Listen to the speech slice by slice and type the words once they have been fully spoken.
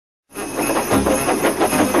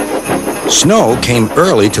Snow came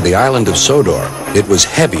early to the island of Sodor. It was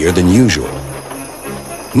heavier than usual.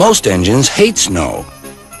 Most engines hate snow.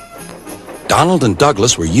 Donald and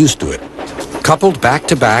Douglas were used to it. Coupled back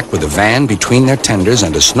to back with a van between their tenders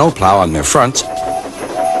and a snowplow on their fronts,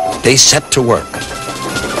 they set to work.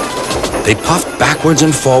 They puffed backwards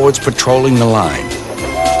and forwards, patrolling the line.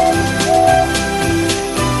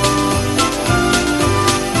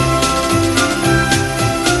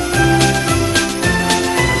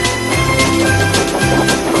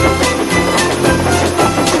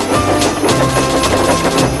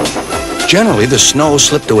 Generally, the snow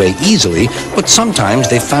slipped away easily, but sometimes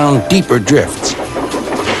they found deeper drifts.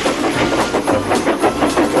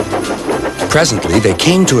 Presently, they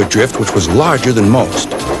came to a drift which was larger than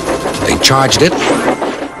most. They charged it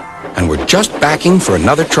and were just backing for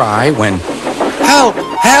another try when... Help!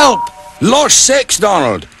 Help! Lord sakes,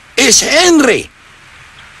 Donald! It's Henry!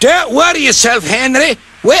 Don't worry yourself, Henry.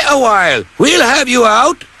 Wait a while. We'll have you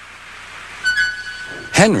out.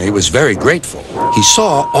 Henry was very grateful. He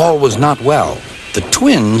saw all was not well. The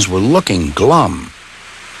twins were looking glum.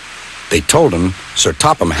 They told him Sir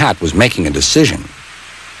Topham Hatt was making a decision.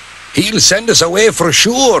 He'll send us away for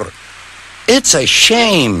sure. It's a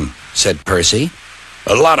shame, said Percy.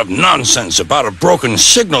 A lot of nonsense about a broken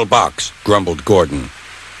signal box, grumbled Gordon.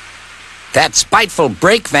 That spiteful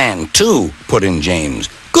brake van, too, put in James.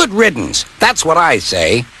 Good riddance, that's what I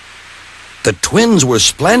say. The twins were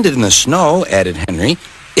splendid in the snow, added Henry.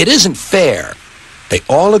 It isn't fair. They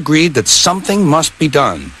all agreed that something must be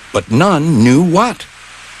done, but none knew what.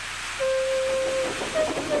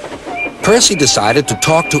 Percy decided to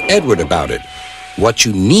talk to Edward about it. What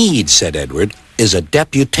you need, said Edward, is a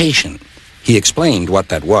deputation. He explained what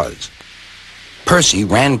that was. Percy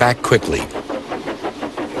ran back quickly.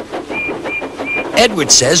 Edward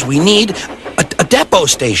says we need a depot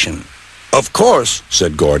station. Of course,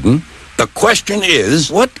 said Gordon. The question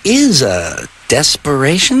is... What is a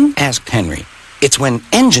desperation? Asked Henry. It's when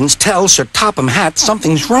engines tell Sir Topham Hatt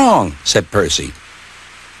something's wrong, said Percy.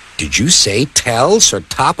 Did you say tell Sir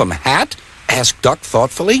Topham Hatt? Asked Duck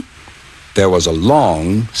thoughtfully. There was a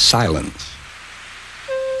long silence.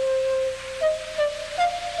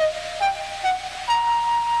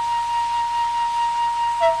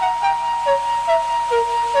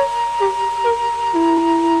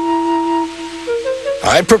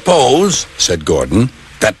 I propose, said Gordon,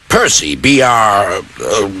 that Percy be our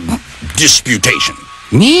disputation.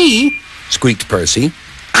 Me? Squeaked Percy.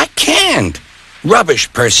 I can't.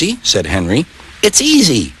 Rubbish, Percy, said Henry. It's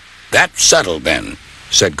easy. That's settled then,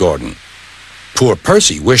 said Gordon. Poor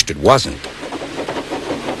Percy wished it wasn't.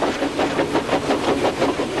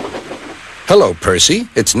 Hello, Percy.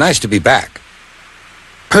 It's nice to be back.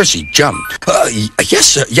 Percy jumped.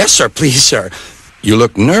 Yes, sir, please, sir. You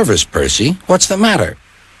look nervous, Percy. What's the matter?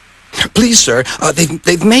 Please, sir,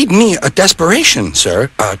 they've made me a desperation, sir.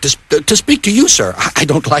 To speak to you, sir. I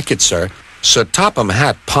don't like it, sir. Sir Topham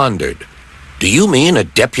Hatt pondered. Do you mean a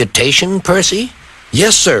deputation, Percy?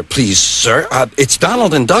 Yes, sir, please, sir. It's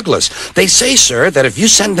Donald and Douglas. They say, sir, that if you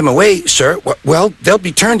send them away, sir, well, they'll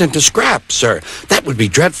be turned into scrap, sir. That would be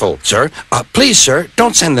dreadful, sir. Please, sir,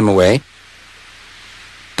 don't send them away.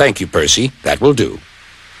 Thank you, Percy. That will do.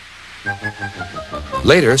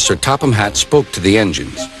 Later, Sir Topham Hatt spoke to the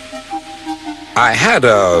engines. I had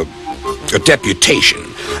a deputation.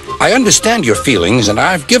 I understand your feelings, and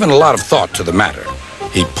I've given a lot of thought to the matter.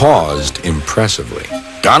 He paused impressively.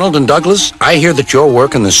 Donald and Douglas, I hear that your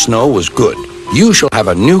work in the snow was good. You shall have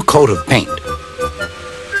a new coat of paint.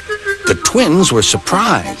 The twins were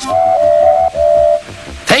surprised.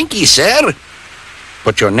 Thank ye, sir.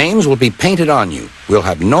 But your names will be painted on you. We'll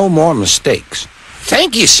have no more mistakes.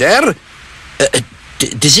 Thank ye, sir.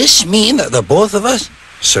 Does this mean that the both of us?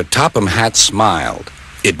 Sir Topham Hatt smiled.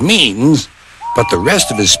 It means... But the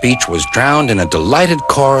rest of his speech was drowned in a delighted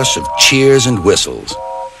chorus of cheers and whistles.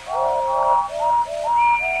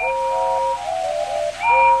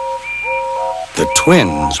 The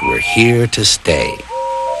twins were here to stay.